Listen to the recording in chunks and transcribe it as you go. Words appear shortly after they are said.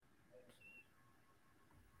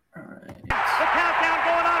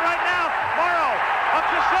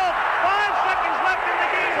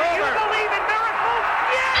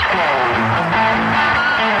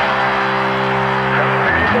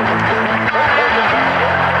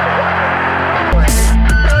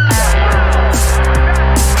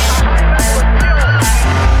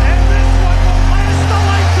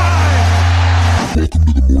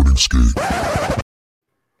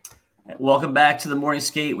Welcome back to the Morning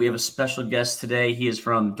Skate. We have a special guest today. He is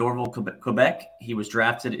from Dorval, Quebec. He was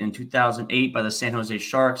drafted in 2008 by the San Jose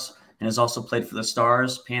Sharks and has also played for the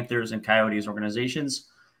Stars, Panthers, and Coyotes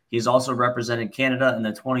organizations. He has also represented Canada in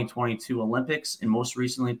the 2022 Olympics and most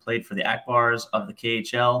recently played for the Akbars of the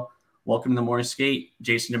KHL. Welcome to the Morning Skate,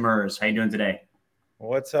 Jason Demers. How you doing today?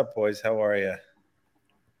 What's up, boys? How are you?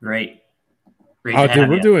 Great. Oh, dude,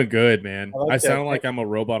 we're doing good, man. I I sound like I'm a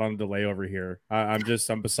robot on delay over here. I'm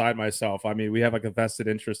beside myself. I mean, we have like a vested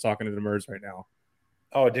interest talking to the Demers right now.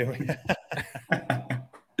 Oh, dude.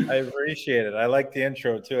 I appreciate it. I like the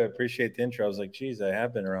intro too. I appreciate the intro. I was like, geez, I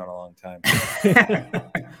have been around a long time.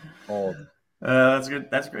 Old. That's good.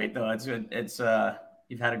 That's great though. It's good. It's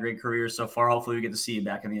you've had a great career so far. Hopefully we get to see you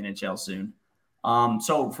back in the NHL soon.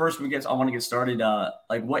 So first I want to get started.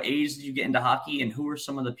 Like what age did you get into hockey and who were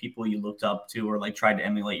some of the people you looked up to or like tried to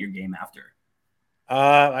emulate your game after?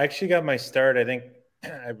 I actually got my start. I think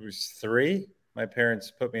I was 3. My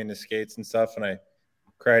parents put me into skates and stuff, and I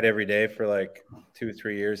cried every day for like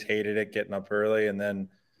 2-3 years, hated it, getting up early, and then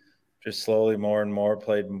just slowly more and more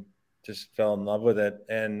just fell in love with it.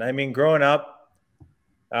 And I mean, growing up,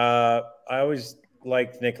 I always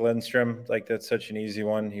liked Nick Lindstrom. Like that's such an easy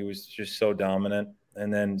one. He was just so dominant.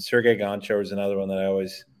 And then Sergei Gonchar was another one that I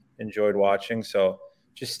always enjoyed watching. So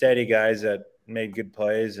just steady guys that made good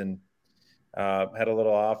plays and had a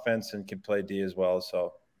little offense and could play D as well.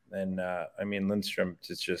 So, and I mean, Lindstrom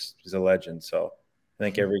is a legend. So I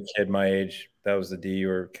think every kid my age, that was the D you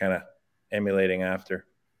were kind of emulating after.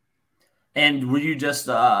 And were you just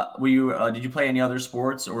did you play any other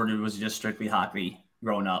sports or was it just strictly hockey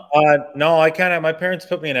growing up? No, my parents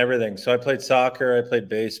put me in everything. So I played soccer, I played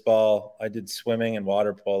baseball, I did swimming and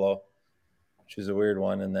water polo, which is a weird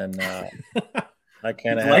one. And then I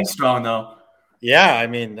kind of leg strong though. Yeah, I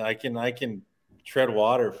mean, I can tread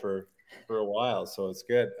water for a while, so it's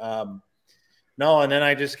good. No, and then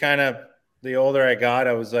I just kind of, the older I got,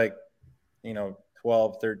 I was like,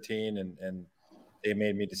 12, 13, and they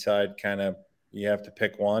made me decide kind of you have to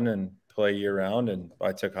pick one and play year round. And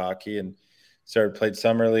I took hockey and played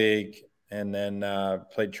summer league and then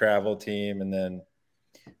played travel team. And then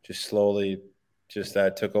just slowly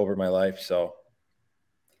that took over my life. So.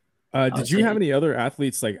 Did you have any other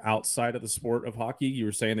athletes like outside of the sport of hockey? You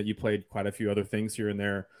were saying that you played quite a few other things here and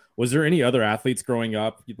there. Was there any other athletes growing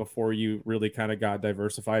up before you really kind of got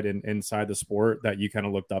diversified inside the sport that you kind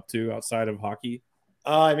of looked up to outside of hockey?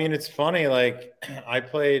 I mean, it's funny. Like I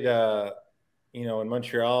played, in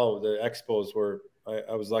Montreal, the Expos were.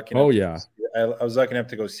 I was lucky. Oh yeah. I was lucky enough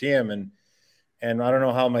to go see him, and I don't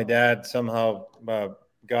know how my dad somehow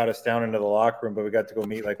got us down into the locker room, but we got to go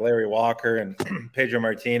meet like Larry Walker and Pedro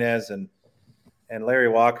Martinez and Larry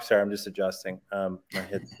Walker. Sorry, I'm just adjusting. My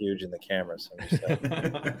head's huge in the camera, so I'm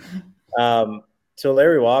just so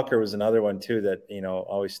Larry Walker was another one too that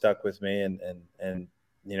always stuck with me, and it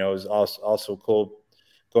was also cool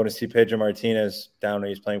going to see Pedro Martinez down when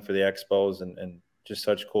he's playing for the Expos and just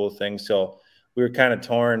such cool things. So we were kind of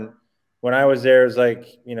torn. When I was there, it was like,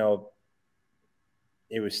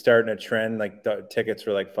 it was starting a trend. Like the tickets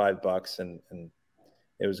were like $5 and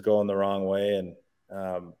it was going the wrong way. And,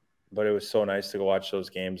 but it was so nice to go watch those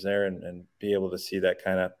games there and be able to see that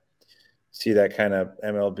kind of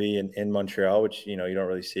MLB in Montreal, which, you don't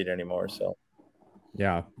really see it anymore. So.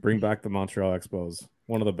 Yeah. Bring back the Montreal Expos.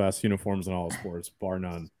 One of the best uniforms in all sports, bar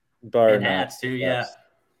none. And hats too, yeah.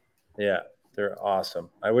 Yeah, they're awesome.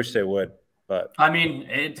 I wish they would, but I mean,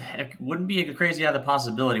 it wouldn't be crazy out of the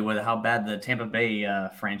possibility with how bad the Tampa Bay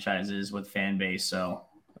franchise is with fan base. So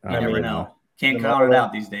you never know. Can't count it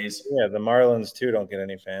out these days. Yeah, the Marlins too don't get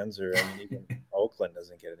any fans, or even Oakland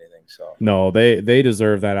doesn't get anything. So no, they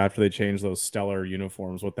deserve that after they changed those stellar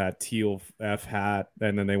uniforms with that teal F hat,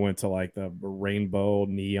 and then they went to like the rainbow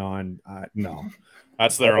neon. No,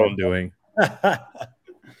 that's their own doing.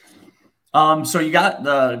 So you got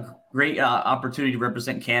the great opportunity to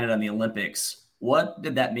represent Canada in the Olympics. What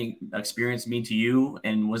did that experience mean to you?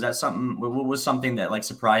 And was that what was something that like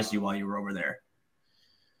surprised you while you were over there?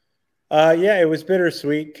 Yeah, it was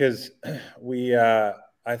bittersweet because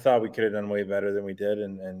I thought we could have done way better than we did.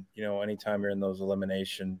 And anytime you're in those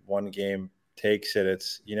elimination, one game takes it,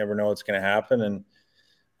 you never know what's going to happen. And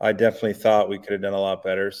I definitely thought we could have done a lot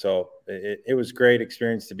better. So it was a great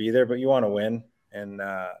experience to be there, but you want to win. And,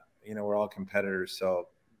 we're all competitors. So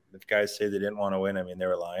if guys say they didn't want to win, I mean, they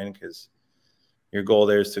were lying because your goal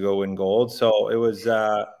there is to go win gold. So it was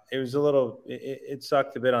a little, it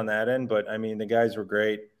sucked a bit on that end, but I mean, the guys were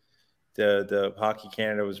great. The Hockey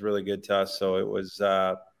Canada was really good to us. So it was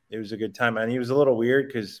a good time. And it was a little weird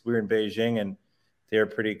because we were in Beijing and they're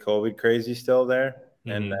pretty COVID crazy still there.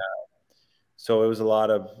 Mm-hmm. And So it was a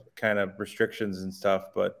lot of kind of restrictions and stuff,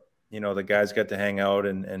 but the guys got to hang out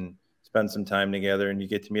and spend some time together, and you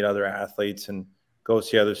get to meet other athletes and go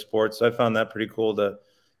see other sports. So I found that pretty cool to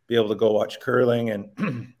be able to go watch curling and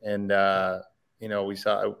we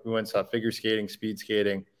went and saw figure skating, speed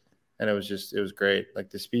skating, and it was great.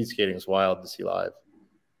 Like the speed skating was wild to see live.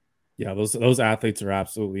 Yeah, those athletes are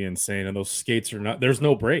absolutely insane, and those skates are not. There's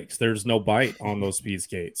no brakes. There's no bite on those speed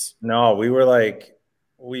skates. No,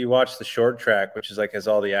 we watched the short track, which is like has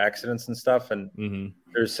all the accidents and stuff, and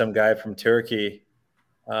there's some guy from Turkey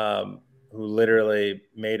who literally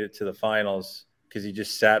made it to the finals because he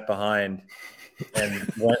just sat behind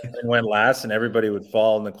and went last, and everybody would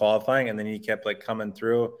fall in the qualifying, and then he kept like coming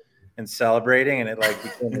through and celebrating, and it like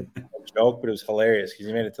became a joke, but it was hilarious because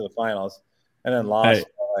he made it to the finals and then lost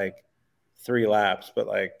by like 3 laps, but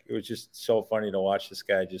like it was just so funny to watch this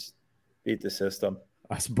guy just beat the system.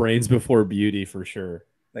 That's brains before beauty for sure.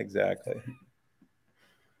 Exactly.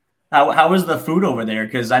 How was the food over there?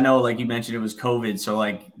 Because I know, like you mentioned, it was COVID, so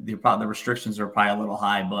like the restrictions are probably a little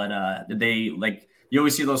high. But did they like? You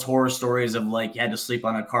always see those horror stories of like you had to sleep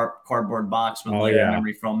on a cardboard box with a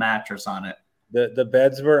memory foam mattress on it. The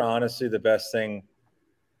beds were honestly the best thing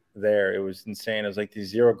there. It was insane. It was like these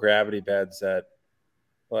 0 gravity beds that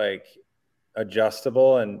like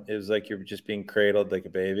adjustable, and it was like you're just being cradled like a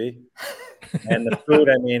baby. And the food,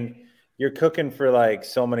 I mean, you're cooking for like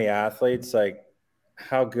so many athletes. Like,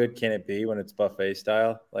 how good can it be when it's buffet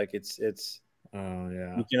style? Like it's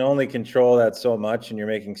you can only control that so much, and you're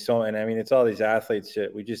making and I mean, it's all these athletes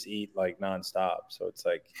shit. We just eat like nonstop. So it's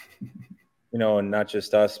like, and not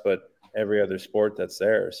just us, but every other sport that's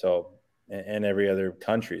there. So, and every other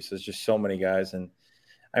country. So there's just so many guys. And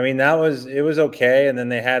I mean, it was okay. And then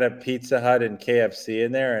they had a Pizza Hut and KFC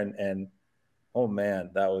in there. And oh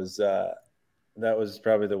man, that was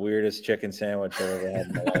probably the weirdest chicken sandwich I've ever had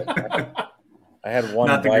in my life. I had one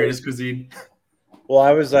Not the bite. greatest cuisine. Well,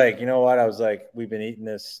 I was like, you know what? I was like, we've been eating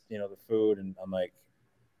this, the food, and I'm like,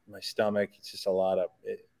 my stomach, it's just a lot of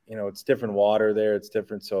it, it's different water there. It's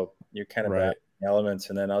different. So you're kind of back in elements.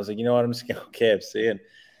 And then I was like, you know what? I'm just going to go KFC. And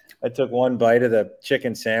I took one bite of the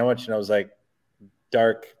chicken sandwich, and I was like,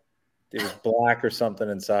 dark. It was black or something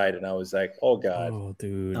inside. And I was like, oh God. Oh,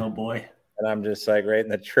 dude. Oh boy. And I'm just like right in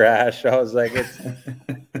the trash. I was like,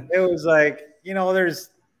 it was like, there's,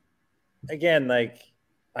 again, like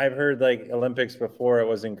I've heard like Olympics before, it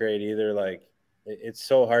wasn't great either. Like it's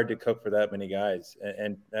so hard to cook for that many guys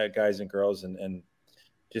and guys and girls and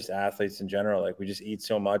just athletes in general. Like we just eat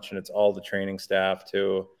so much, and it's all the training staff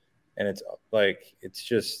too. And it's like, it's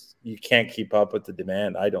just, you can't keep up with the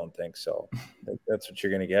demand. I don't think so. That's what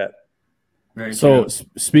you're going to get. So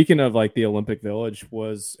speaking of like the Olympic Village,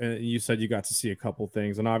 and you said you got to see a couple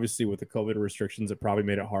things, and obviously with the COVID restrictions, it probably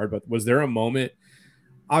made it hard, but was there a moment,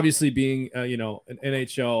 obviously being, an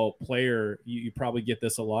NHL player, you probably get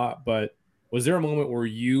this a lot, but was there a moment where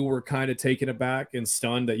you were kind of taken aback and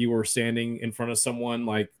stunned that you were standing in front of someone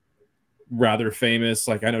like rather famous?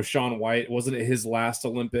 Like I know Shaun White, wasn't it his last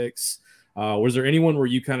Olympics? Was there anyone where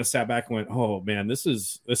you kind of sat back and went, oh man, this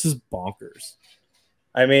is bonkers?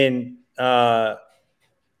 I mean, the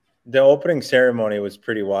opening ceremony was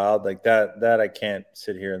pretty wild. Like that I can't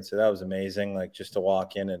sit here and say that was amazing. Like just to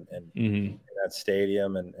walk in and in that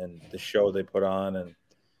stadium and the show they put on. And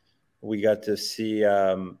we got to see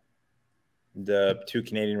the 2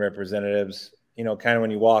 Canadian representatives. Kind of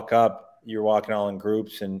when you walk up, you're walking all in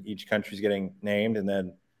groups, and each country's getting named. And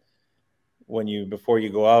then before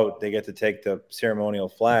you go out, they get to take the ceremonial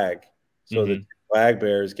flag. So the flag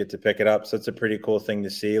bearers get to pick it up. So it's a pretty cool thing to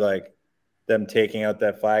see, like them taking out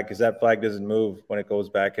that flag, because that flag doesn't move when it goes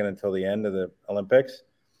back in until the end of the Olympics.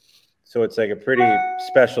 So it's like a pretty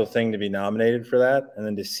special thing to be nominated for that. And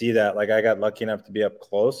then to see that, like I got lucky enough to be up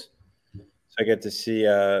close. So I get to see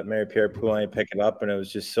Marie-Pierre Poulin pick it up, and it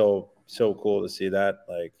was just so cool to see that.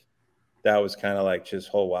 Like that was kind of like just,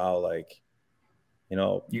 oh wow, like,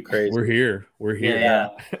 crazy. We're here. Yeah.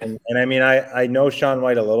 And I mean, I know Shaun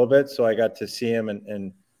White a little bit, so I got to see him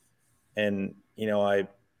and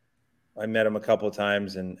I met him a couple of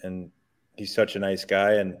times, and he's such a nice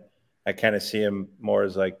guy, and I kind of see him more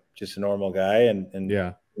as like just a normal guy, and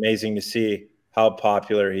yeah, amazing to see how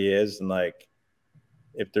popular he is. And like,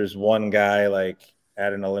 if there's one guy like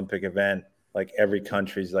at an Olympic event, like every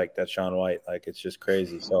country's like that Shaun White, like it's just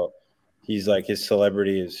crazy. So he's like, his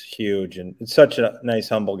celebrity is huge, and it's such a nice,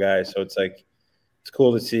 humble guy. So it's like, it's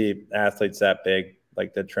cool to see athletes that big,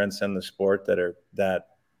 like that transcend the sport, that are that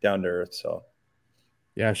down to earth. So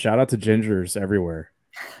yeah, shout out to Gingers everywhere.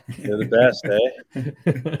 They're the best,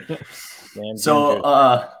 eh?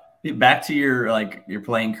 So Back to your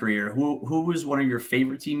playing career. Who was one of your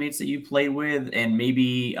favorite teammates that you played with, and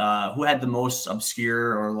maybe who had the most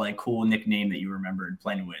obscure or like cool nickname that you remembered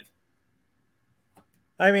playing with?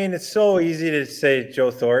 I mean, it's so easy to say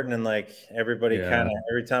Joe Thornton, and like everybody Yeah.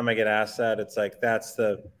 every time I get asked that, it's like that's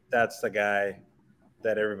the guy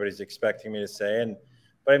that everybody's expecting me to say.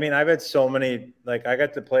 But I mean, I've had so many. Like I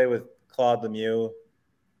got to play with Claude Lemieux.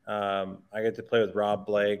 I got to play with Rob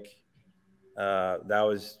Blake. That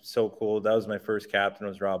was so cool. That was my first captain,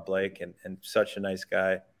 was Rob Blake, and such a nice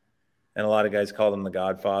guy. And a lot of guys called him the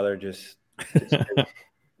Godfather. Just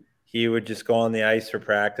he would just go on the ice for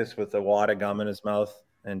practice with a wad of gum in his mouth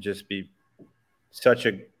and just be such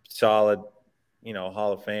a solid,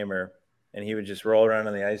 Hall of Famer. And he would just roll around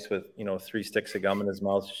on the ice with, 3 sticks of gum in his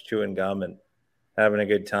mouth, just chewing gum and having a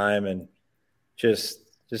good time, and just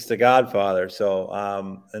the Godfather. So,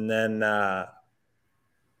 and then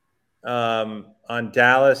on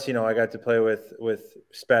Dallas, I got to play with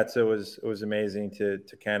Spezza. It was amazing to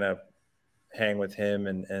kind of hang with him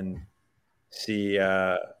and see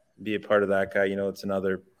be a part of that guy. It's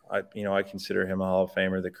another. I consider him a Hall of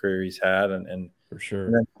Famer. The career he's had, and For sure.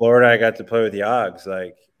 And then Florida, I got to play with Yogs,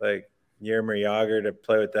 like Jaromir Jagr, to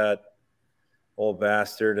play with that old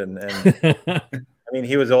bastard. And I mean,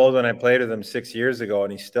 he was old when I played with him 6 years ago,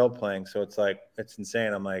 and he's still playing. So it's like, it's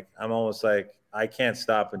insane. I'm almost like, I can't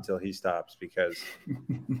stop until he stops, because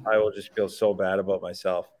I will just feel so bad about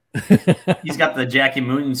myself. He's got the Jackie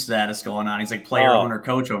Moon status going on. He's like player, owner,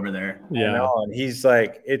 coach over there. Yeah. I know, and he's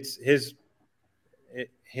like, it's his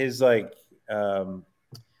like,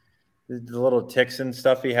 the little ticks and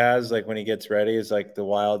stuff he has, like when he gets ready, is like the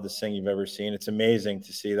wildest thing you've ever seen. It's amazing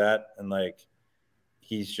to see that. And like,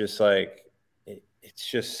 he's just like,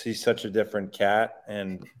 he's such a different cat,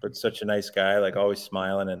 but such a nice guy, like always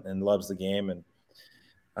smiling and loves the game. And,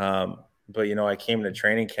 but I came to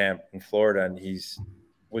training camp in Florida, and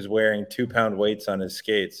was wearing 2-pound weights on his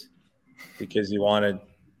skates, because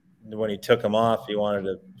when he took them off, he wanted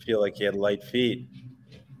to feel like he had light feet.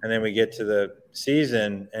 And then we get to the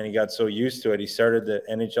season, and he got so used to it. He started the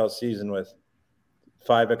NHL season with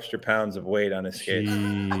 5 extra pounds of weight on his skates.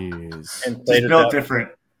 Jeez. And played built different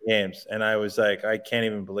games. And I was like, I can't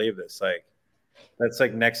even believe this. Like, that's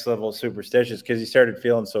like next level superstitious, because he started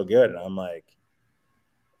feeling so good. And I'm like,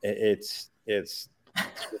 it's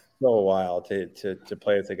so wild to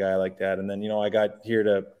play with a guy like that. And then, I got here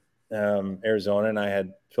to Arizona, and I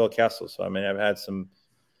had Phil Kessel. So, I mean, I've had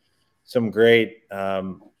some great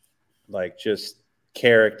like just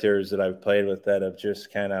characters that I've played with that have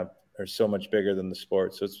just kind of are so much bigger than the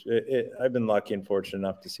sport. So I've been lucky and fortunate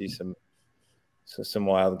enough to see some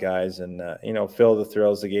wild guys, and Phil the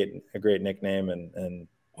Thrill's a great nickname, and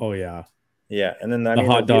oh yeah, and then the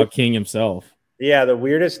hot dog king himself. Yeah, the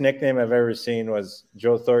weirdest nickname I've ever seen was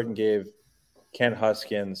Joe Thornton gave Kent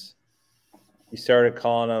Huskins. He started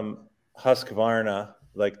calling him Husqvarna,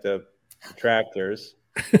 like the tractors.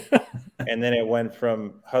 And then it went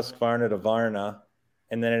from Husqvarna to Varna,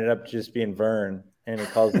 and then it ended up just being Vern, and he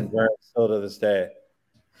calls him Vern still to this day.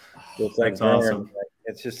 So it's like Vern. Awesome. Like,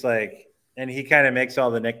 it's just like, and he kind of makes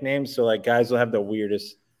all the nicknames. So like, guys will have the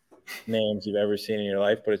weirdest names you've ever seen in your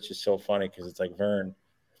life, but it's just so funny because it's like Vern.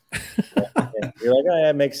 You're like, oh yeah,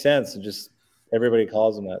 it makes sense. And just everybody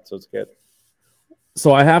calls him that, so it's good.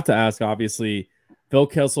 So I have to ask, obviously, Phil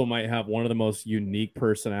Kessel might have one of the most unique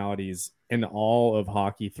personalities in all of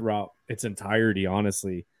hockey throughout its entirety,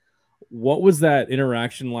 honestly. What was that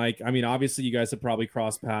interaction like? I mean, obviously you guys have probably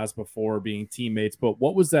crossed paths before being teammates, but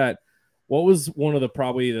what was that? What was one of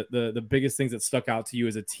the biggest things that stuck out to you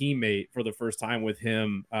as a teammate for the first time with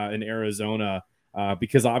him in Arizona?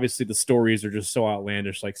 Because obviously the stories are just so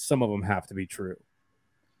outlandish. Like, some of them have to be true.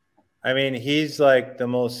 I mean, he's like the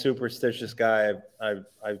most superstitious guy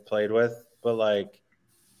I've played with, but like,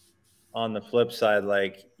 on the flip side,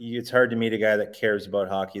 like, it's hard to meet a guy that cares about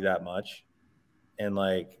hockey that much. And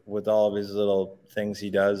like, with all of his little things he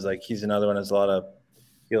does, like, he's another one that's a lot of,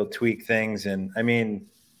 he'll tweak things. And I mean,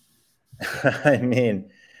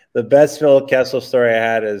 the best Phil Kessel story I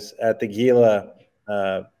had is at the Gila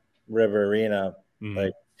River Arena,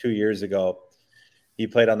 like 2 years ago. He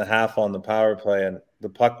played on the half on the power play, and the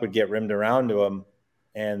puck would get rimmed around to him,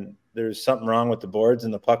 and there's something wrong with the boards,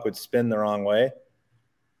 and the puck would spin the wrong way.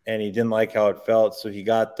 And he didn't like how it felt, so he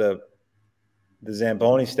got the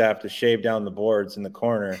Zamboni staff to shave down the boards in the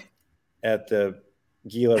corner at the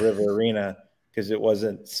Gila River Arena because it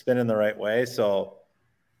wasn't spinning the right way. So,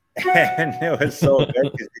 and it was so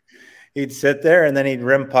good. He'd sit there, and then he'd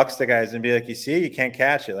rim pucks to guys and be like, "You see, you can't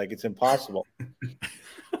catch it. Like, it's impossible."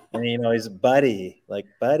 And he's buddy,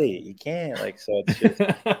 you can't. Like, so it's just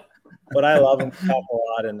but I love him. We talk a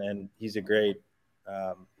lot, and he's a great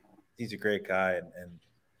guy,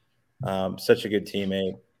 and such a good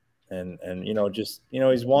teammate, and just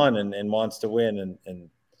he's won and wants to win, and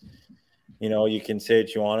you can say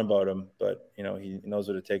what you want about him, but he knows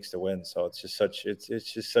what it takes to win. So it's just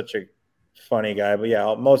such a funny guy. But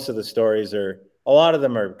yeah, most of the stories a lot of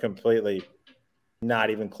them are completely not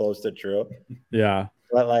even close to true. Yeah.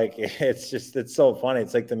 But like, it's so funny.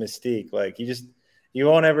 It's like the mystique. Like you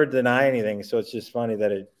won't ever deny anything. So it's just funny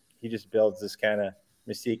that he just builds this kind of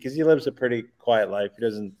mystique because he lives a pretty quiet life. He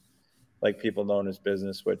doesn't like people knowing his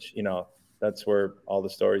business, which, that's where all the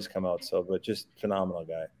stories come out. So, but just phenomenal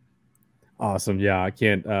guy. Awesome. Yeah. I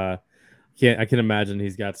can imagine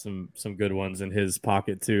he's got some good ones in his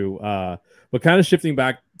pocket too. But kind of shifting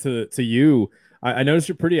back to you, I noticed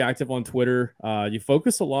you're pretty active on Twitter. You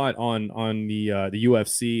focus a lot on the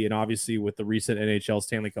UFC and obviously with the recent NHL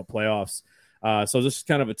Stanley Cup playoffs. So this is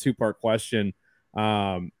kind of a two-part question.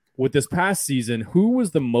 With this past season, who was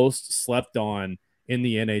the most slept on in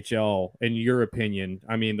the NHL, in your opinion?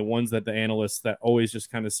 I mean, the ones that the analysts that always just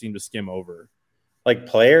kind of seem to skim over. Like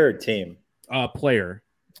player or team? Player.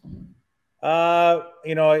 I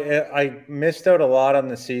missed out a lot on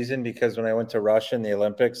the season because when I went to Russia in the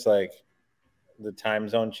Olympics, like the time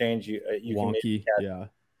zone change, you wonky,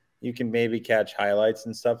 you can maybe catch highlights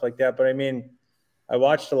and stuff like that. But I mean, I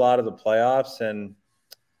watched a lot of the playoffs, and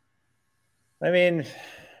I mean,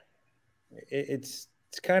 it's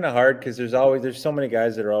kind of hard because there's so many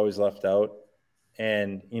guys that are always left out,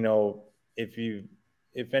 and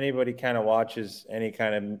if anybody kind of watches any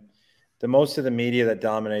kind of the most of the media that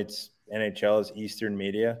dominates NHL is Eastern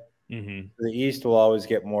media. Mm-hmm. The East will always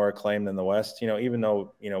get more acclaim than the West. Even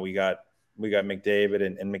though we got McDavid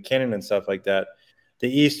and McKinnon and stuff like that, the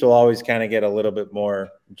East will always kind of get a little bit more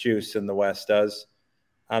juice than the West does.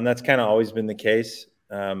 That's kind of always been the case.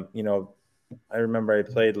 I remember I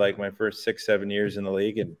played like my first 6-7 years in the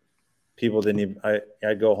league, and people didn't even.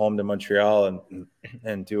 I'd go home to Montreal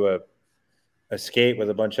and do a skate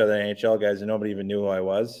with a bunch of other NHL guys, and nobody even knew who I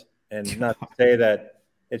was. And not to say that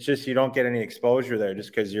it's just you don't get any exposure there just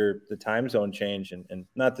because the time zone change, and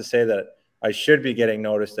not to say that I should be getting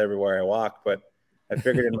noticed everywhere I walk, but I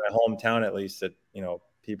figured in my hometown at least that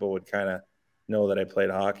people would kind of know that I played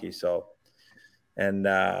hockey. So, and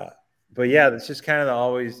but yeah, that's just kind of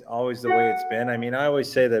always the way it's been. I mean, I've always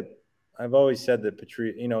said that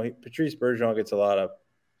Patrice Bergeron gets a lot of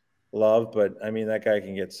love, but I mean that guy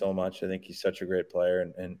can get so much. I think he's such a great player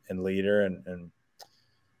and leader, and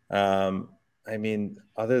I mean,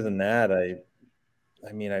 other than that,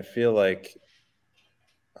 I feel like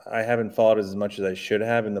I haven't followed as much as I should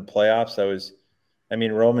have in the playoffs.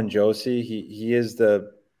 Roman Josi, he is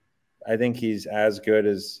I think he's as good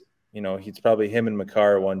as, he's probably him and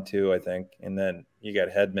Makar 1-2, I think. And then you got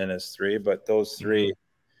Hedman as 3, but those 3,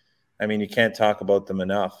 I mean, you can't talk about them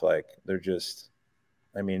enough. Like they're just,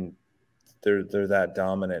 I mean, they're that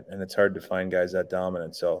dominant, and it's hard to find guys that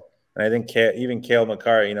dominant. So, and I think even Cale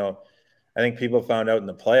Makar, I think people found out in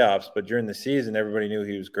the playoffs, but during the season, everybody knew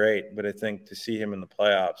he was great. But I think to see him in the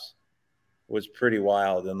playoffs was pretty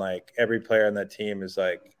wild. And like every player on that team is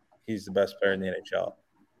like, he's the best player in the NHL.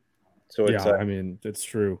 So it's, I mean, it's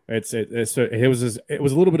true. It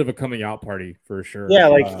was a little bit of a coming out party for sure. Yeah.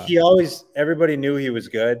 Like everybody knew he was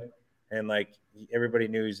good. And like everybody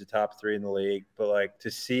knew he's the top 3 in the league, but like to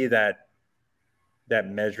see that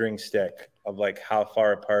measuring stick of like how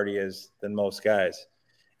far apart he is than most guys.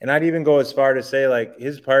 And I'd even go as far to say like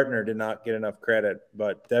his partner did not get enough credit,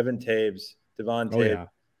 but Devon Taves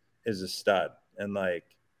is a stud, and like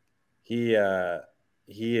he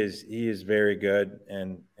is very good,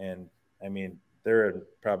 and I mean they're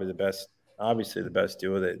probably obviously the best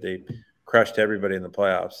duo. They crushed everybody in the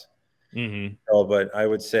playoffs. Mm-hmm. So, but I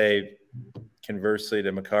would say conversely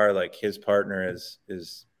to Makar, like his partner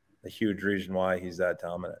is a huge reason why he's that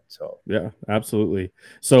dominant. So yeah, absolutely.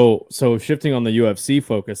 So shifting on the UFC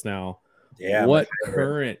focus now. Yeah. What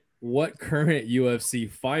current UFC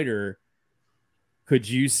fighter could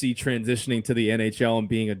you see transitioning to the NHL and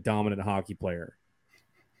being a dominant hockey player?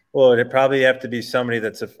 Well, it'd probably have to be somebody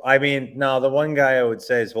the one guy I would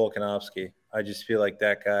say is Volkanovski. I just feel like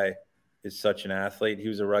that guy is such an athlete. He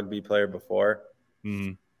was a rugby player before,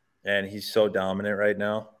 and he's so dominant right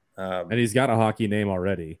now. And he's got a hockey name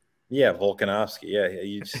already. Yeah, Volkanovski. Yeah,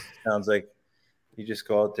 he just sounds like you just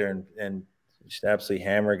go out there and just absolutely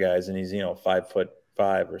hammer guys, and he's 5'5"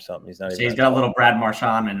 or something. He's not even. He's got a little Brad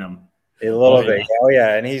Marchand in him. A little bit. Oh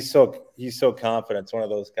yeah, and he's so confident. It's one of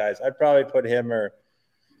those guys. I'd probably put him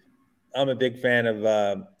I'm a big fan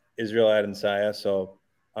of Israel Adesanya, so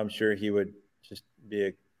I'm sure he would just be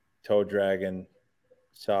a toe dragging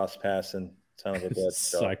sauce passing son of a bitch.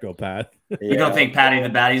 So. Psychopath. You don't think Patty the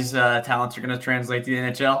Batty's talents are going to translate to the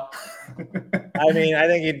NHL? I mean, I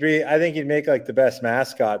think he'd make like the best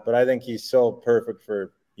mascot, but I think he's so perfect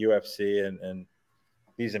for UFC and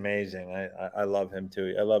he's amazing. I love him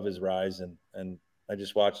too. I love his rise and I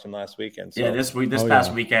just watched him last weekend. So. Yeah, this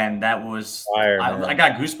past weekend, that was fire, I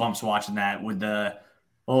got goosebumps watching that with the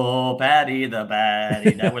Patty the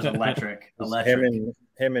Batty. That was electric.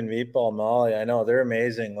 Him and Meatball Molly. I know they're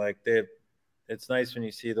amazing. Like it's nice when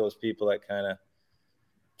you see those people that kind of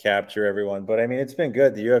capture everyone. But I mean, it's been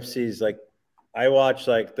good. The UFC's like, I watch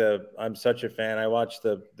like I'm such a fan. I watch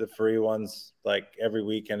the free ones like every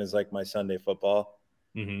weekend is like my Sunday football.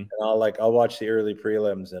 Mm-hmm. And I'll watch the early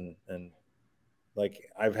prelims and like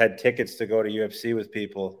I've had tickets to go to UFC with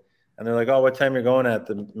people and they're like, oh, what time you're going at?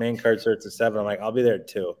 The main card starts at 7. I'm like, I'll be there at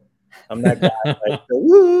 2. I'm that guy. Like,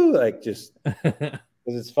 woo, like just because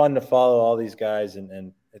it's fun to follow all these guys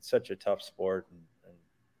and it's such a tough sport.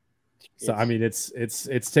 So I mean, it's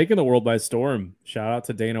taken the world by storm. Shout out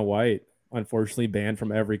to Dana White. Unfortunately, banned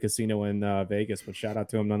from every casino in Vegas, but shout out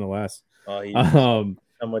to him nonetheless. Some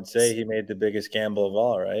would say he made the biggest gamble of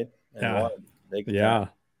all, right? Yeah.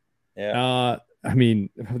 I mean,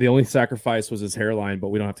 the only sacrifice was his hairline, but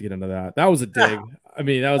we don't have to get into that. That was a dig. I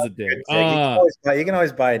mean, that was a dig. You can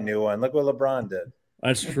always buy a new one. Look what LeBron did.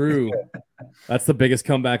 That's true. That's the biggest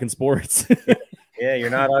comeback in sports. Yeah, you're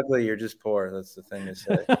not ugly. You're just poor. That's the thing to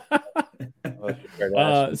say.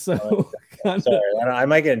 Sorry, I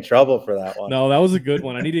might get in trouble for that one. No, that was a good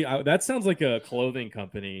one. That sounds like a clothing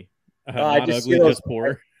company. Not ugly, just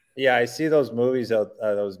poor. I see those movies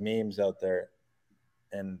those memes out there,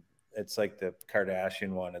 and it's like the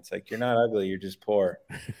Kardashian one. It's like, you're not ugly, you're just poor.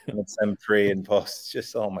 And it's them pre and post. It's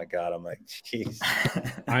just, oh my God. I'm like, jeez.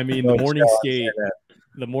 I mean, the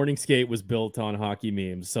morning skate was built on hockey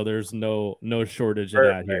memes, so there's no shortage of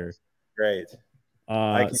that here. Great.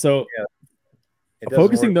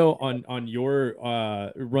 Focusing though on your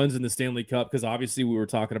runs in the Stanley Cup, because obviously we were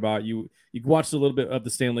talking about you watched a little bit of the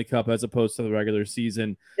Stanley Cup as opposed to the regular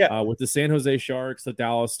season with the San Jose Sharks, the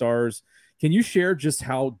Dallas Stars. Can you share just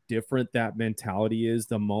how different that mentality is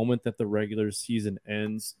the moment that the regular season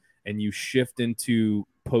ends and you shift into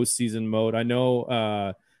postseason mode? I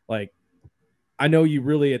know, I know you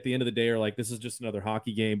really at the end of the day are like, this is just another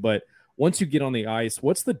hockey game, but once you get on the ice,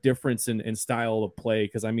 what's the difference in style of play?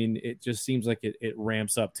 Because I mean, it just seems like it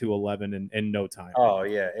ramps up to 11 in no time. Oh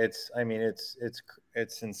yeah, it's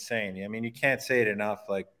insane. I mean, you can't say it enough.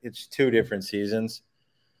 Like, it's 2 different seasons.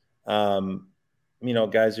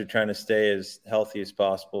 Guys are trying to stay as healthy as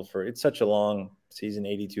possible it's such a long season,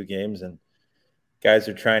 82 games, and guys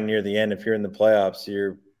are trying near the end. If you're in the playoffs,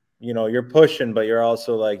 you're pushing, but you're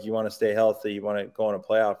also like, you want to stay healthy. You want to go on a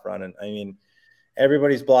playoff run. And I mean,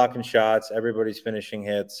 everybody's blocking shots, everybody's finishing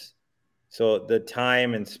hits. So the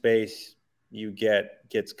time and space you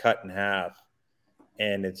gets cut in half.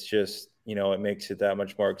 And it's just, it makes it that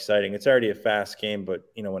much more exciting. It's already a fast game, but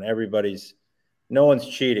when no one's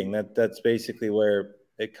cheating. That's basically where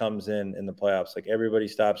it comes in the playoffs. Like, everybody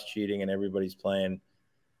stops cheating and everybody's playing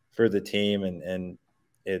for the team, and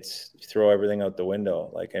it's throw everything out the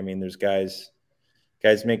window. Like, I mean, there's guys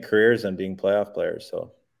make careers on being playoff players.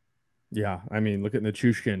 So yeah, I mean, look at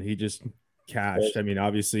Nichushkin. He just cashed. I mean,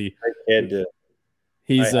 obviously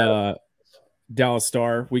he's Dallas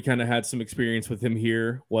Star. We kind of had some experience with him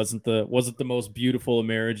here. Wasn't the most beautiful of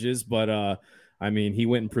marriages, but I mean, he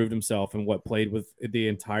went and proved himself and played with the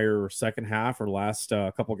entire second half or last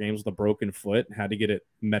couple games with a broken foot, had to get it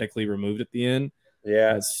medically removed at the end.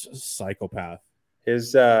 Yeah. That's psychopath.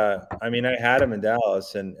 I mean, I had him in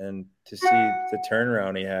Dallas, and to see the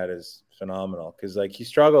turnaround he had is phenomenal. Because like, he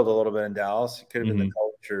struggled a little bit in Dallas. It could have been the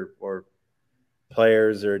coach or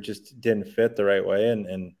players, or it just didn't fit the right way.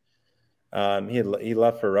 And he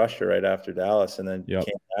left for Russia right after Dallas, and then came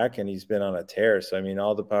back, and he's been on a tear. So I mean,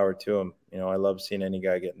 all the power to him. I love seeing any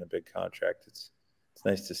guy getting a big contract. It's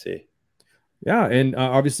nice to see. Yeah, and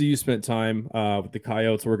obviously you spent time with the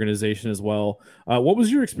Coyotes organization as well. What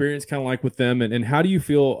was your experience kind of like with them, and how do you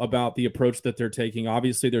feel about the approach that they're taking?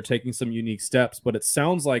 Obviously, they're taking some unique steps, but it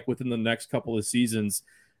sounds like within the next couple of seasons,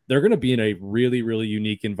 they're going to be in a really, really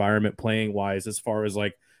unique environment playing-wise, as far as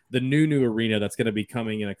like the new arena that's going to be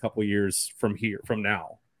coming in a couple years from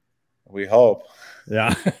now. We hope.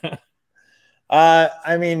 Yeah.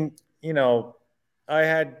 I mean, I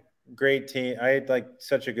had great team. I had like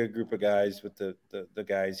such a good group of guys with the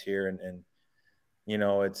guys here, and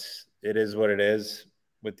it is what it is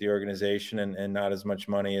with the organization, and not as much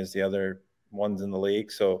money as the other ones in the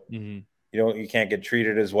league. So you can't get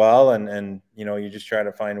treated as well, and you just try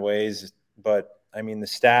to find ways. But I mean, the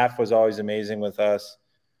staff was always amazing with us.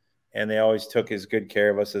 and they always took as good care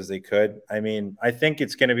of us as they could. I mean, I think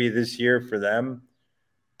it's going to be this year for them.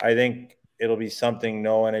 I think it'll be something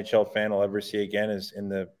no NHL fan will ever see again is in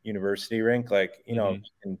the university rink. Like, you know, you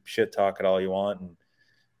can shit talk it all you want, and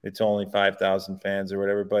it's only 5,000 fans or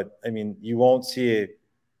whatever. But I mean, you won't see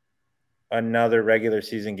another regular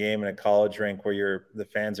season game in a college rink where the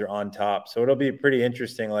fans are on top. So it'll be pretty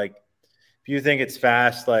interesting. Like, if you think it's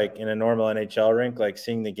fast, like in a normal NHL rink, like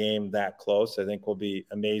seeing the game that close, I think will be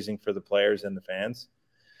amazing for the players and the fans.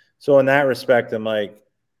 So in that respect, I'm like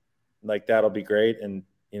that'll be great. And,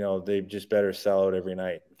 you know, they just better sell out every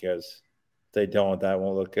night, because if they don't, that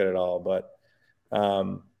won't look good at all. But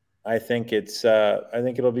I think I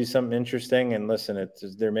think it'll be something interesting. And listen,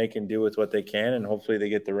 they're making do with what they can, and hopefully they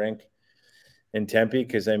get the rink in Tempe.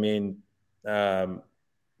 Because I mean,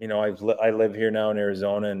 you know, I live here now in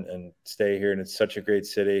Arizona and stay here, and it's such a great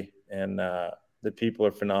city, and the people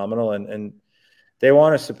are phenomenal, and they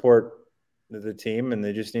want to support the team, and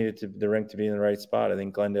they just needed the rink to be in the right spot. I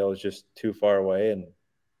think Glendale is just too far away, and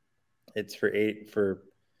it's for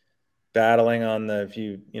battling on the, if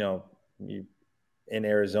you in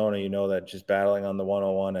Arizona, you know that just battling on the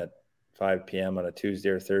 101 at 5 p.m. on a Tuesday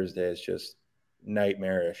or Thursday is just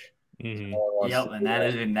nightmarish. Mm-hmm. Yep,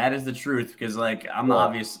 and that is the truth, because like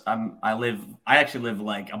I actually live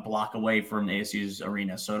like a block away from ASU's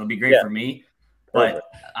arena, so it'll be great for me. But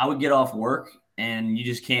I would get off work and you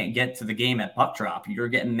just can't get to the game at puck drop. You're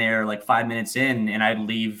getting there like 5 minutes in, and I'd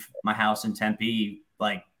leave my house in Tempe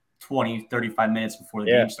like 20, 35 minutes before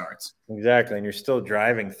the game starts. Exactly. And you're still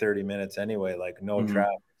driving 30 minutes anyway, like no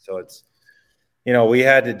traffic. So it's, you know, we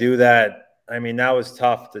had to do that. I mean, that was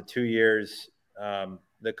tough. The 2 years,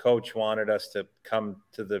 the coach wanted us to come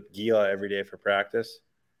to the Gila every day for practice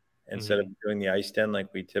instead of doing the ice den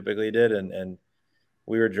like we typically did. And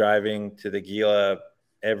we were driving to the Gila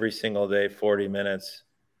every single day, 40 minutes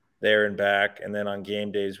there and back. And then on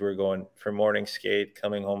game days, we were going for morning skate,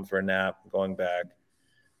 coming home for a nap, going back.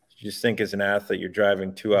 You just think as an athlete, you're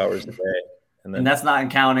driving 2 hours a day. And that's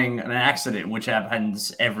not counting an accident, which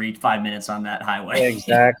happens every 5 minutes on that highway.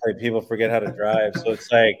 Exactly. People forget how to drive. So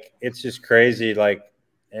it's like, it's just crazy. Like,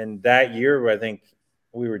 and that year, I think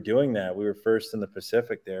we were doing that. We were first in the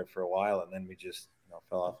Pacific there for a while, and then we just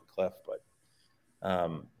fell off a cliff. But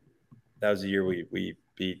that was the year we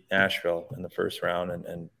beat Nashville in the first round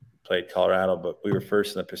and played Colorado. But we were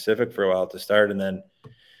first in the Pacific for a while to start. And then,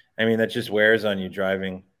 I mean, that just wears on you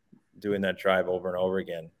doing that drive over and over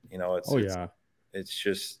again. You know, it's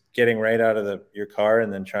just getting right out of your car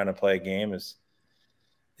and then trying to play a game is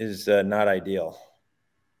not ideal.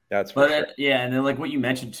 That's for sure. Yeah, and then like what you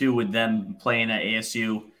mentioned too, with them playing at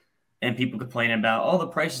ASU and people complaining about, oh, the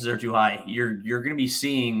prices are too high. You're going to be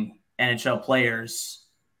seeing NHL players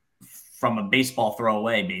from a baseball throw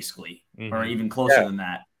away, basically, or even closer than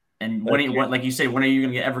that. And like you say, when are you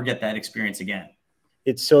going to ever get that experience again?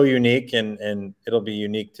 It's so unique, and it'll be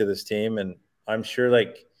unique to this team. And I'm sure,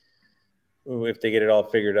 like, if they get it all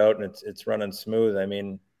figured out and it's running smooth, I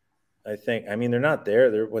mean, they're not there.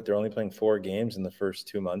 They're only playing 4 games in the first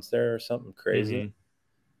 2 months there or something crazy,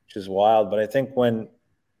 which is wild. But I think when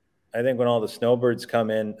all the snowbirds come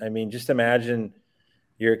in, I mean, just imagine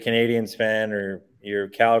you're a Canadiens fan or you're a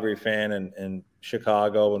Calgary fan and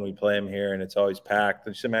Chicago when we play them here and it's always packed.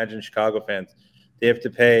 Just imagine Chicago fans. They have to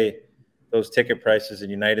pay those ticket prices in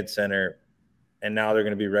United Center, and now they're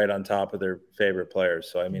going to be right on top of their favorite players.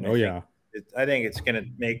 So, I mean, I think it's going to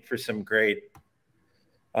make for some great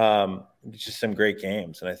just some great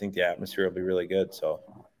games, and I think the atmosphere will be really good. So,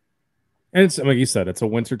 and it's like you said, it's a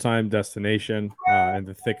wintertime destination in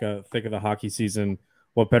the thick of the hockey season.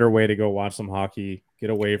 What better way to go watch some hockey, get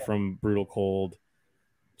away from brutal cold,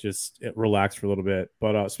 just relax for a little bit.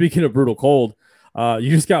 But speaking of brutal cold, you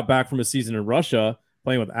just got back from a season in Russia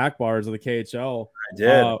playing with Akbars of the KHL. I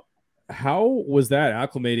did. How was that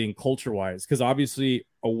acclimating culture-wise? Because obviously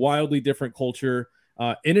a wildly different culture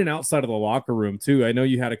in and outside of the locker room too. I know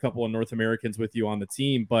you had a couple of North Americans with you on the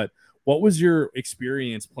team, but what was your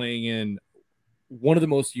experience playing in one of the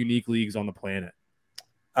most unique leagues on the planet?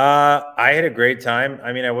 I had a great time.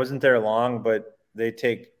 I mean, I wasn't there long, but they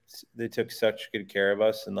took such good care of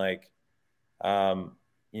us. And like,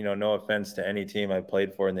 no offense to any team I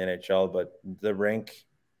played for in the NHL, but the rink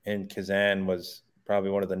in Kazan was probably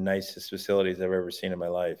one of the nicest facilities I've ever seen in my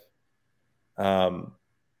life.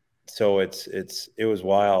 So it was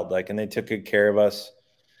wild. Like, and they took good care of us.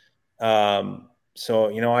 So,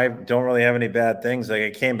 I don't really have any bad things. Like,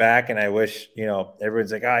 I came back and I wish,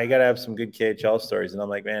 everyone's like, you got to have some good KHL stories. And I'm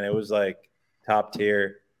like, man, it was like top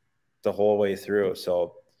tier the whole way through.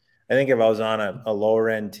 So I think if I was on a lower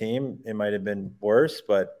end team, it might've been worse,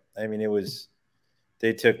 but I mean,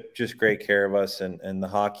 they took just great care of us, and the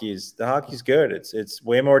hockey's good. It's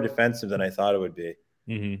way more defensive than I thought it would be.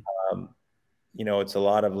 Mm-hmm. It's a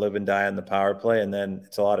lot of live and die on the power play, and then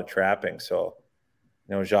it's a lot of trapping. So,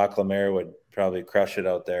 Jacques Lemaire would probably crush it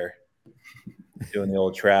out there doing the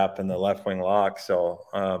old trap and the left wing lock. So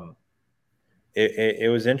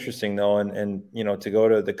it was interesting though. And, to go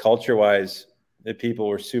to the culture wise, the people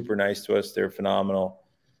were super nice to us. They're phenomenal.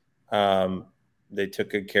 They took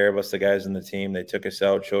good care of us, the guys on the team. They took us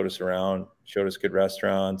out, showed us around, showed us good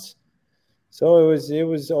restaurants. So it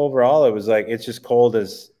was overall, it was like, it's cold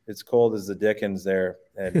as the Dickens there.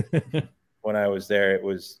 And when I was there, it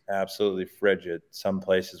was absolutely frigid. Some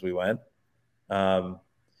places we went. But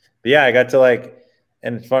yeah, I got to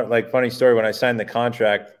and funny story, when I signed the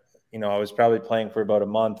contract, I was probably playing for about a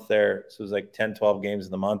month there. So it was like 10, 12 games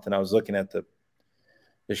in the month. And I was looking at the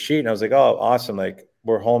sheet and I was like, oh, awesome. Like,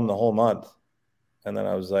 we're home the whole month. And then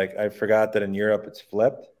I was like, I forgot that in Europe it's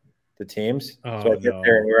flipped, the teams. Oh, so I get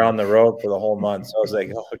there and we're on the road for the whole month. So I was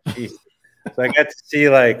like, oh, geez. So I got to see,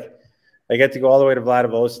 I get to go all the way to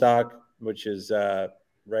Vladivostok, which is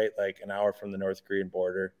right like an hour from the North Korean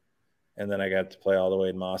border. And then I got to play all the way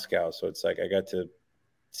in Moscow. So it's like I got to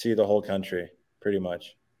see the whole country pretty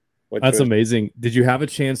much. That's amazing. Did you have a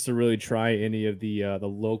chance to really try any of the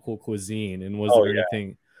local cuisine? And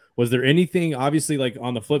was there anything, obviously, like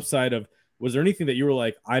on the flip side of, was there anything that you were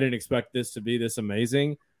like, I didn't expect this to be this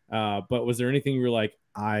amazing? But was there anything you were like,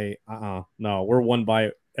 no, we're one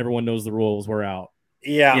bite. Everyone knows the rules. We're out.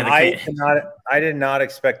 Yeah, I did not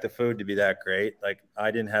expect the food to be that great. Like,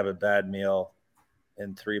 I didn't have a bad meal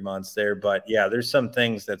in 3 months there, but yeah, there's some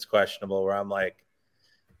things that's questionable where I'm like,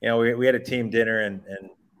 we had a team dinner and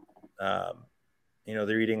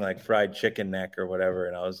they're eating like fried chicken neck or whatever.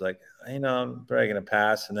 And I was like, I'm probably going to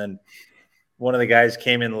pass. And then one of the guys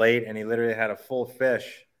came in late and he literally had a full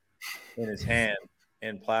fish in his hand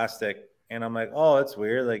in plastic. And I'm like, oh, that's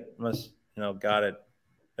weird. Like, must, got it,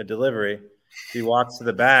 a delivery. He walks to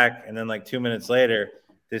the back and then like 2 minutes later,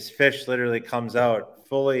 this fish literally comes out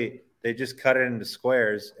fully. They just cut it into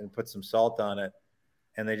squares and put some salt on it.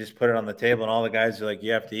 And they just put it on the table. And all the guys are like,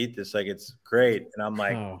 you have to eat this. Like, it's great. And I'm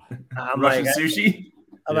like, Russian sushi.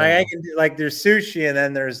 I'm like, I can do, like, there's sushi. And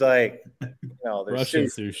then there's like, there's Russian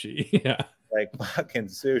sushi. Yeah. Like fucking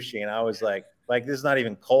sushi. And I was like, this is not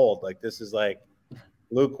even cold. Like, this is like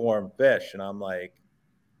lukewarm fish. And I'm like,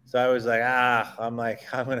 so I was like, I'm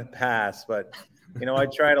going to pass. But, I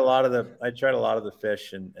tried a lot of the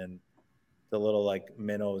fish and the little like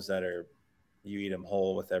minnows that are, you eat them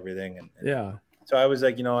whole with everything. And yeah. So I was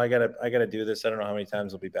like, I gotta do this. I don't know how many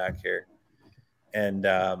times I'll be back here. And,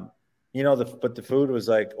 but the food was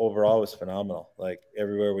like, overall was phenomenal. Like,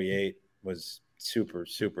 everywhere we ate was super,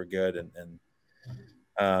 super good. And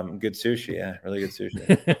good sushi. Yeah. Really good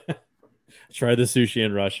sushi. Try the sushi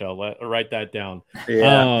in Russia. I'll write that down.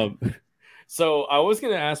 Yeah. So I was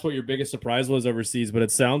going to ask what your biggest surprise was overseas, but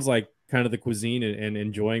it sounds like kind of the cuisine and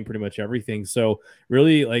enjoying pretty much everything. So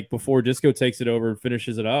really, like, before Disco takes it over and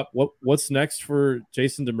finishes it up, what's next for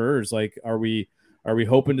Jason Demers? Like, are we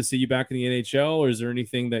hoping to see you back in the NHL, or is there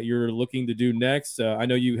anything that you're looking to do next? I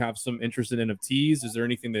know you have some interest in NFTs. Is there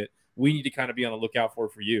anything that we need to kind of be on the lookout for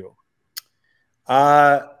you?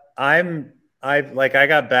 I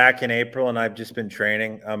got back in April and I've just been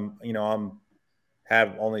training. I'm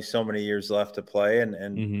have only so many years left to play, and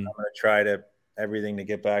I'm going to try everything to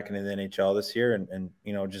get back into the NHL this year, and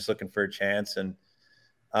just looking for a chance. And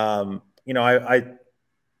I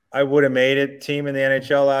would have made it team in the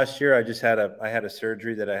NHL last year. I had a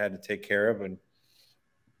surgery that I had to take care of, and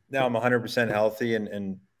now I'm 100% healthy.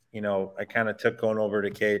 And I kind of took going over to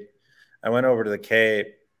Kate. I went over to the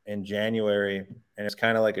K in January, and it's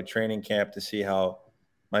kind of like a training camp to see how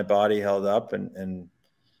my body held up, and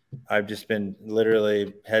I've just been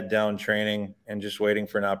literally head down training and just waiting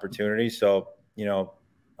for an opportunity. So,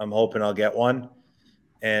 I'm hoping I'll get one.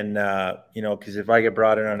 And, because if I get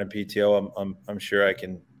brought in on a PTO, I'm sure I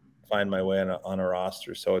can find my way on a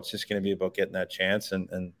roster. So it's just going to be about getting that chance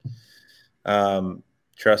and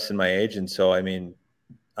trusting my agent. So, I mean,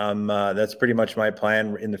 that's pretty much my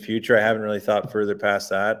plan in the future. I haven't really thought further past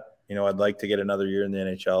that. I'd like to get another year in the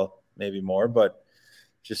NHL, maybe more, but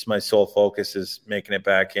just my sole focus is making it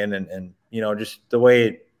back in, and just the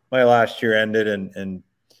way my last year ended and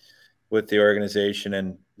with the organization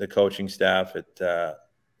and the coaching staff, it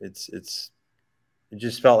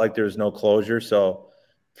just felt like there was no closure. So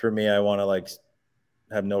for me, I want to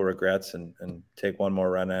have no regrets and take one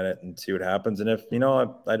more run at it and see what happens. And if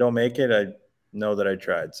I don't make it, I know that I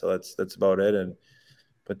tried. So that's about it.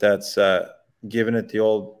 But that's giving it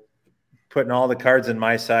putting all the cards in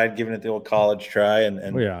my side, giving it the old college try,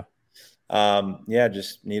 and yeah,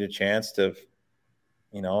 just need a chance to,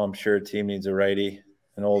 I'm sure a team needs a righty,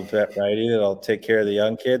 an old vet righty that'll take care of the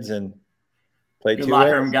young kids and play Good two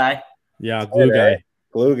locker ways. room guy. Yeah, glue guy.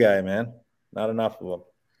 Glue guy, man. Not enough of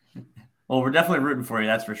them. Well, we're definitely rooting for you.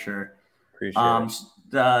 That's for sure. Appreciate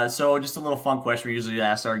it. So just a little fun question we usually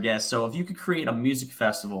ask our guests. So if you could create a music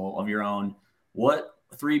festival of your own, what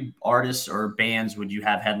 3 artists or bands would you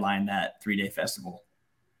have headline that 3-day festival?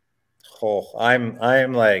 Oh,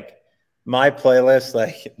 I'm like, my playlist,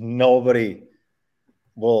 like nobody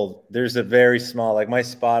will, there's a very small, like my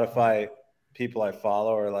Spotify people I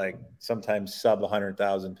follow are like sometimes sub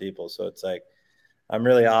 100,000 people. So it's like, I'm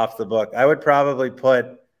really off the book. I would probably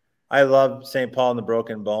I love St. Paul and the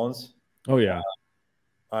Broken Bones. Oh yeah.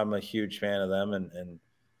 I'm a huge fan of them, and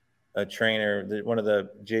a trainer, one of the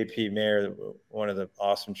JP Mayer, one of the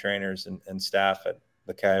awesome trainers and staff at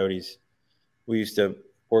the Coyotes. We used to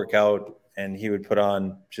work out, and he would put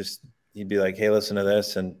on he'd be like, "Hey, listen to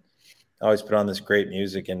this," and I always put on this great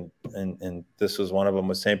music, and this was one of them.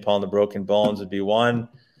 Was St. Paul and the Broken Bones would be one.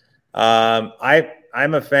 I'm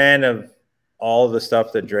a fan of all of the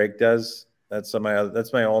stuff that Drake does. That's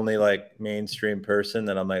my only like mainstream person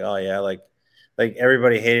that I'm like, oh yeah, like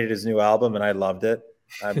everybody hated his new album and I loved it.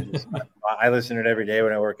 I listen to it every day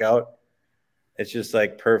when I work out. It's just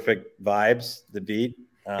like perfect vibes, the beat.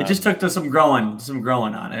 It just took some growing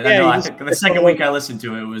on it. Yeah, I know. I think the second week I listened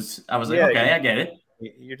to it I was like, okay, I get it.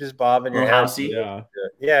 You're just bobbing your head. Housey.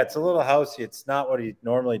 Yeah, it's a little housey. It's not what he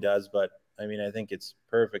normally does, but I mean, I think it's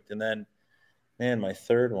perfect. And then, man, my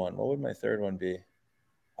third one. What would my third one be?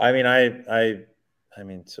 I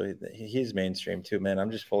mean, so he's mainstream too, man. I'm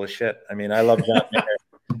just full of shit. I mean, I love John Mayer.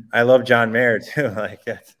 I love John Mayer too. Like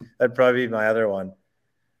that'd probably be my other one.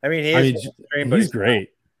 I mean, he's great.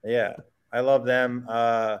 Yeah, I love them.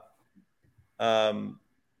 I love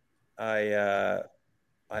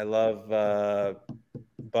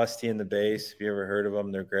Busty and the Bass. If you ever heard of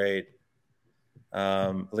them, they're great.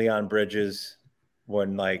 Leon Bridges,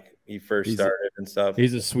 when like he first started and stuff.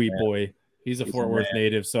 He's a sweet boy. He's a Fort Worth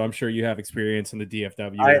native, so I'm sure you have experience in the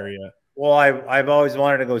DFW area. Well, I've always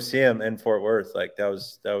wanted to go see him in Fort Worth. Like that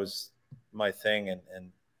was my thing, and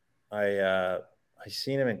I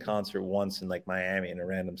seen him in concert once in like Miami in a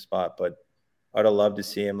random spot, but I'd have loved to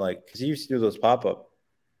see him because he used to do those pop-up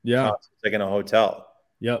concerts, like in a hotel.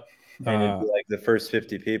 Yep. And it'd be like the first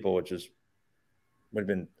 50 people, would have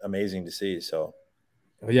been amazing to see. So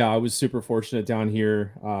yeah, I was super fortunate down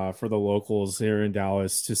here for the locals here in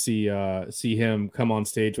Dallas to see him come on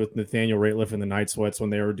stage with Nathaniel Rateliff and the Night Sweats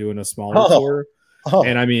when they were doing a smaller tour.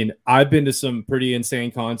 And I mean, I've been to some pretty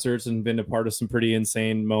insane concerts and been a part of some pretty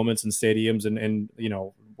insane moments in stadiums and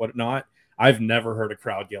whatnot. I've never heard a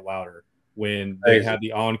crowd get louder when they had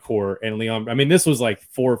the encore and Leon. I mean, this was like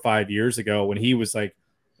 4 or 5 years ago when he was like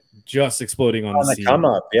just exploding on the scene. Come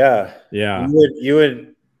up, yeah. You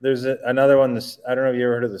would. There's another one. I don't know if you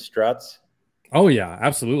ever heard of the Struts. Oh yeah,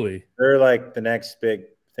 absolutely. They're like the next big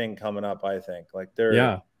thing coming up. I think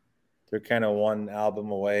they're kind of one album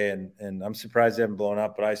away, and I'm surprised they haven't blown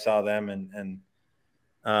up. But I saw them,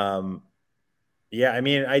 yeah. I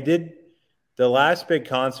mean, I did the last big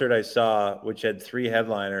concert I saw, which had 3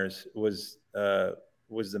 headliners, was the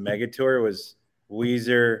Mega Tour. It was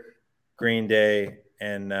Weezer, Green Day,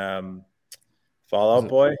 and Fall Out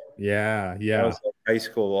Boy. Yeah. That was like high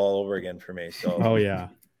school all over again for me. So oh yeah,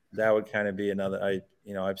 that would kind of be another. I've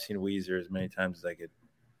seen Weezer as many times as I could.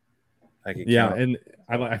 Yeah, count. and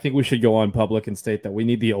I think we should go on public and state that we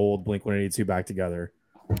need the old Blink-182 back together.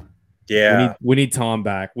 Yeah, we need Tom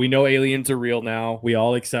back. We know aliens are real now. We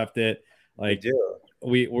all accept it. Like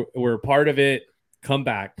we're part of it. Come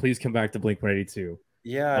back, please come back to Blink-182.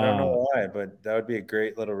 Yeah, I don't know why, but that would be a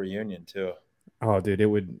great little reunion too. Oh, dude, it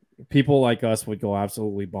would. People like us would go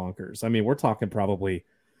absolutely bonkers. I mean, we're talking probably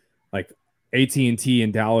like AT&T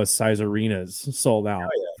and Dallas size arenas sold out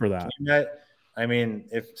for that. I mean,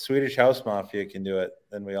 if Swedish House Mafia can do it,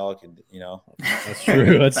 then we all can. That's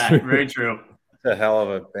true. That's true. Very true. It's a hell of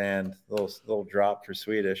a band. Little drop for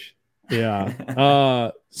Swedish.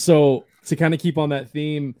 Yeah. So to kind of keep on that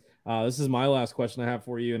theme, this is my last question I have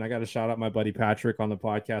for you, and I got to shout out my buddy Patrick on the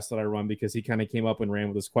podcast that I run because he kind of came up and ran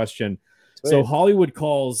with this question. Sweet. So Hollywood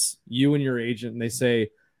calls you and your agent, and they say,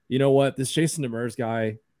 you know what, this Jason Demers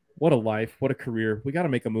guy, what a life, what a career. We got to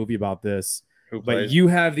make a movie about this. But you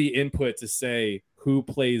have the input to say who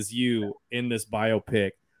plays you in this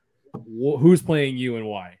biopic. Who's playing you and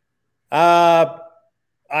why? I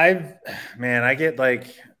get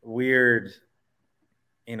like weird,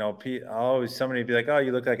 somebody would be like, oh,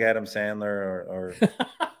 you look like Adam Sandler or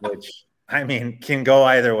which I mean can go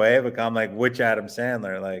either way, but I'm like, which Adam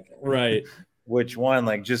Sandler? Like, right. which one?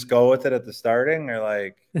 Like just go with it at the starting, or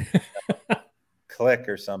like click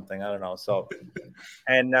or something? I don't know. So,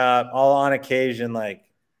 and all on occasion, like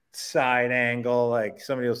side angle, like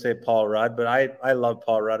somebody will say Paul Rudd, but I love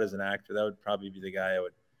Paul Rudd as an actor. That would probably be the guy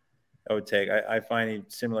I would take. I find he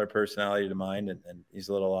similar personality to mine, and he's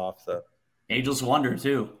a little off the Ageless Wonder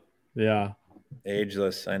too. Yeah.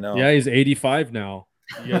 ageless. I know. Yeah, he's 85 now.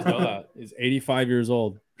 You guys know that. He's 85 years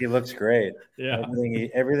old. He looks great. Yeah.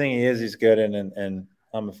 Everything he is, he's good in, and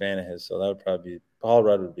I'm a fan of his. So that would probably be Paul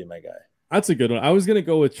Rudd would be my guy. That's a good one. I was gonna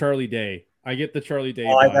go with Charlie Day. I get the Charlie Day.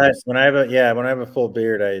 When I have a full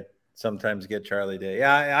beard, I sometimes get Charlie Day.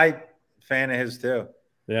 Yeah, I fan of his too.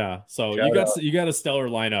 Yeah. So you got a stellar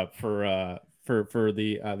lineup for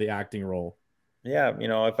the acting role. Yeah,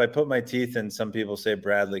 if I put my teeth in, some people say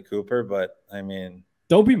Bradley Cooper, but I mean,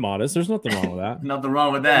 don't be modest. There's nothing wrong with that. Nothing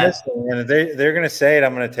wrong with that. Listen, they're gonna say it.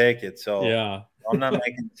 I'm gonna take it. So yeah, I'm not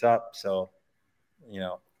making this up. So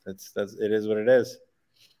it is what it is.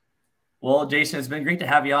 Well, Jason, it's been great to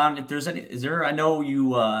have you on. If there's I know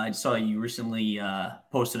you, I saw you recently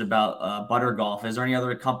posted about Butter Golf. Is there any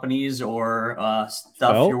other companies or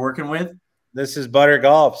stuff you're working with? This is Butter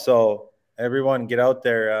Golf. So everyone get out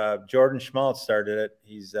there. Jordan Schmaltz started it.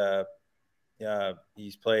 He's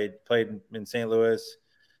played in St. Louis,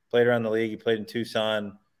 played around the league. He played in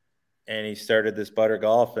Tucson, and he started this Butter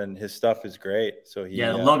Golf, and his stuff is great. So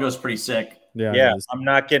the logo's pretty sick. Yeah, I'm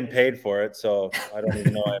not getting paid for it, so I don't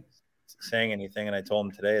even know I'm saying anything. And I told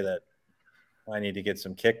him today that I need to get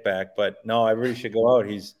some kickback. But no, everybody should go out.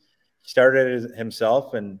 He started it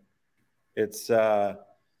himself, and it's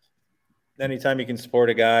anytime you can support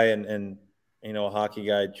a guy and a hockey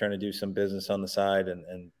guy trying to do some business on the side,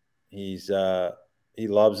 and he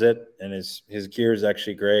loves it, and his gear is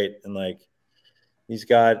actually great, and like he's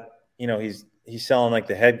got he's selling like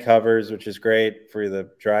the head covers, which is great for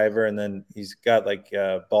the driver, and then he's got like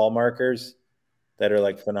ball markers that are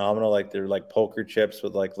like phenomenal, like they're like poker chips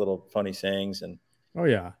with like little funny sayings, and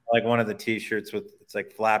like one of the t-shirts with it's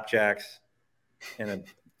like flapjacks and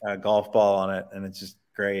a golf ball on it, and it's just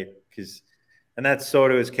great and that's so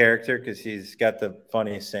to his character because he's got the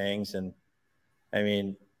funniest sayings. And I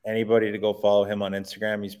mean, anybody to go follow him on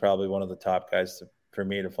Instagram, he's probably one of the top guys for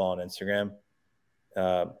me to follow on Instagram.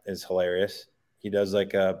 Is hilarious. He does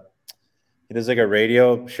like a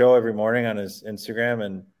radio show every morning on his Instagram,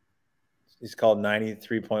 and he's called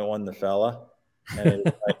 93.1 The Fella, and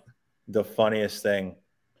it's like the funniest thing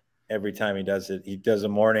every time he does it. He does a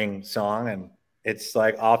morning song, and it's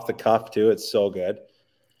like off the cuff too. It's so good.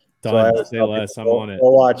 Done. So say less. I'm on it.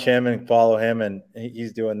 Go watch him and follow him, and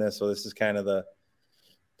he's doing this. So this is kind of the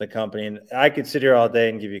company. And I could sit here all day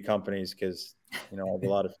and give you companies because I have a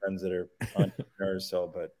lot of friends that are entrepreneurs.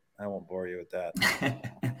 But I won't bore you with that.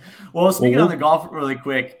 Well, speaking on the golf really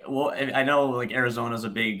quick, I know like Arizona's a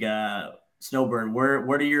big snowbird.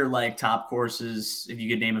 What are your like top courses, if you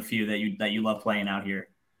could name a few that you love playing out here?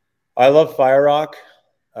 I love Fire Rock.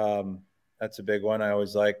 That's a big one. I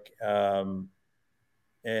always like.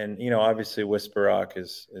 And obviously Whisper Rock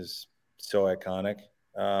is so iconic.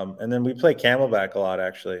 And then we play Camelback a lot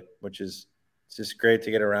actually, which is just great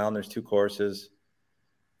to get around. There's 2 courses.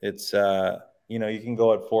 It's you can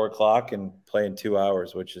go at 4:00 and play in 2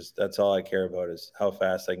 hours, that's all I care about is how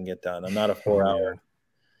fast I can get done. I'm not a 4-hour.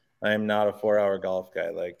 I am not a 4-hour golf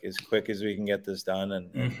guy. Like as quick as we can get this done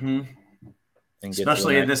and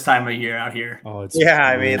especially at this time of year out here. Oh, it's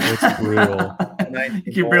I mean it's brutal.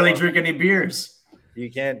 You can barely drink any beers. You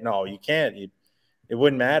can't. No, you can't. It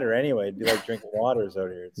wouldn't matter anyway. It'd be like drinking waters out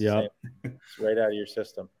here. It's right out of your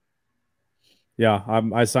system. Yeah,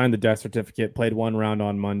 I signed the death certificate. Played 1 round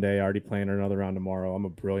on Monday. Already playing another round tomorrow. I'm a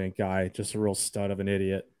brilliant guy. Just a real stud of an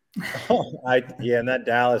idiot. And that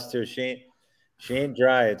Dallas too. She ain't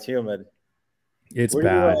dry. It's humid. It's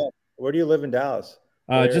bad. Where do you live in Dallas?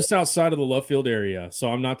 Just outside of the Love Field area. So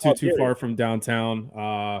I'm not too far from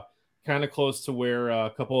downtown. Kind of close to where a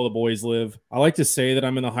couple of the boys live. I like to say that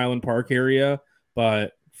I'm in the Highland Park area,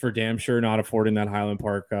 but for damn sure not affording that Highland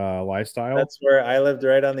Park lifestyle. That's where I lived,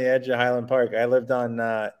 right on the edge of Highland Park. I lived on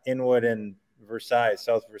Inwood and Versailles,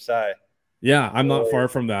 South Versailles. Yeah, I'm not far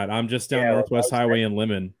from that. I'm just down Northwest Highway in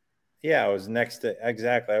Lemon. Yeah, I was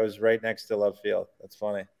I was right next to Love Field. That's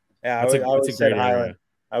funny. Yeah, I always said Highland. Area.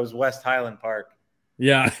 I was West Highland Park.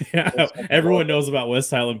 Yeah. Everyone knows about West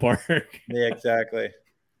Highland Park. Yeah, exactly.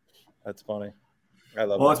 That's funny. I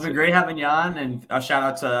love it. Well, it's been great having you on, and a shout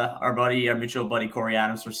out to our mutual buddy, Corey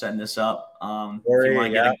Adams, for setting this up. If you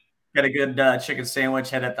want to get a good chicken sandwich,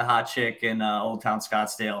 head at the Hot Chick in Old Town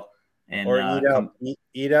Scottsdale. And,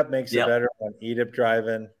 Eat Up makes it better one. Eat Up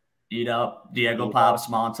Drive-In. Eat Up, Diego Pops,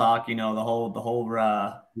 Montauk, the whole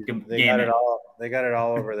they got it all. They got it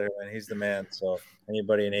all over there, man. He's the man. So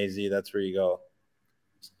anybody in AZ, that's where you go.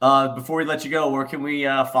 Before we let you go, where can we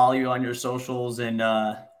follow you on your socials and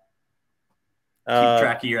keep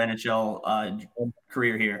track of your NHL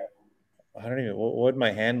career here? I don't even. What would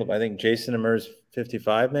my handle? I think Jason Demers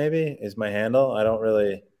 55 maybe is my handle. I don't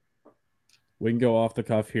really. We can go off the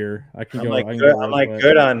cuff here. I can I'm go. like, I can good, go I'm like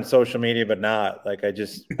good on social media, but not like I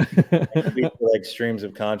just I can be like streams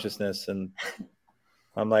of consciousness, and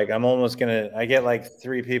I'm like I'm almost gonna. I get like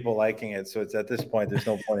 3 people liking it, so it's at this point there's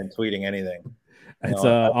no point in tweeting anything. It's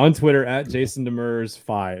on Twitter at Jason Demers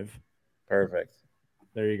 5. Perfect.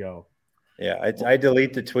 There you go. Yeah, I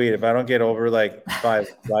delete the tweet if I don't get over like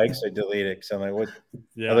 5 likes. I delete it because I'm like, what?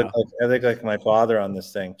 Yeah. I look like my father on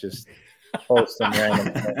this thing. Just post some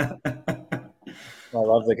random thing. I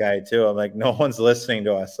love the guy too. I'm like, no one's listening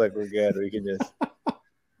to us. Like, we're good. We can just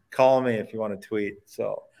call me if you want to tweet.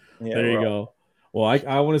 So yeah, there you go. Well,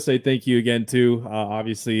 I want to say thank you again too.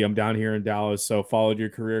 Obviously, I'm down here in Dallas, so followed your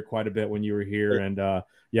career quite a bit when you were here, and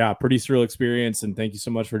yeah, pretty surreal experience. And thank you so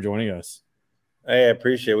much for joining us. I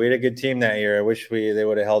appreciate it. We had a good team that year. I wish they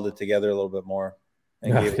would have held it together a little bit more.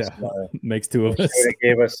 And gave us makes 2 of us.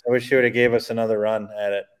 I wish you would have gave us another run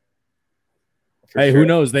at it. Hey, who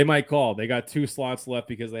knows? They might call. They got 2 slots left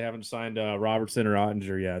because they haven't signed Robertson or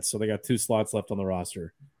Ottinger yet. So they got 2 slots left on the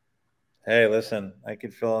roster. Hey, listen, I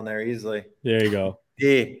could fill in there easily. There you go.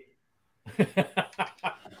 D.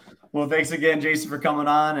 Well, thanks again, Jason, for coming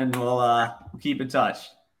on, and we'll keep in touch.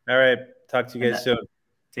 All right. Talk to you guys soon.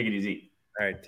 Take it easy. All right.